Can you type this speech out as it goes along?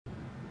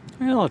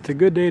Well, it's a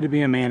good day to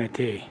be a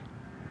manatee.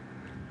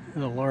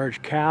 There's a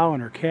large cow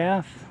and her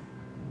calf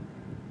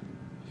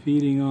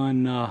feeding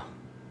on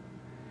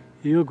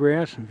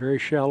eelgrass in very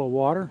shallow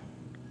water.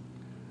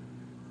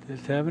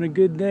 Just having a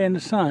good day in the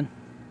sun.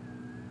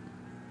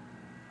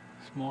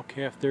 Small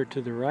calf there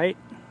to the right,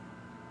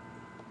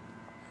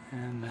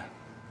 and the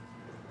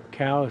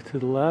cow is to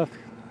the left.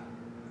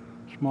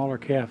 Smaller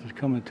calf is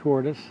coming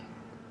toward us.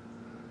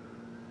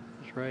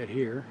 It's right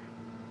here.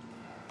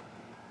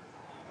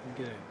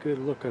 Get a good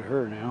look at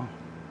her now.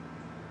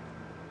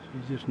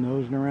 She's just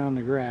nosing around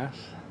the grass.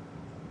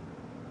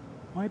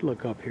 Might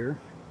look up here.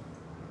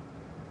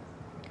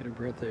 Get a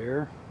breath of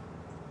air.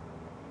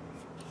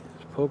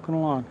 Just poking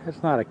along.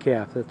 That's not a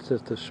calf, that's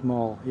just a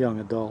small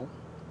young adult.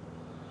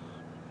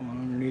 Going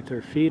underneath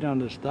her feet on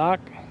this dock.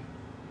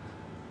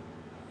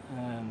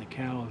 And the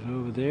cow is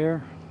over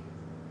there.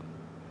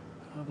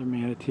 Other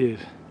manatee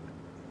is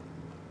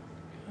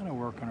kind of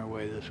working her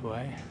way this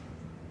way.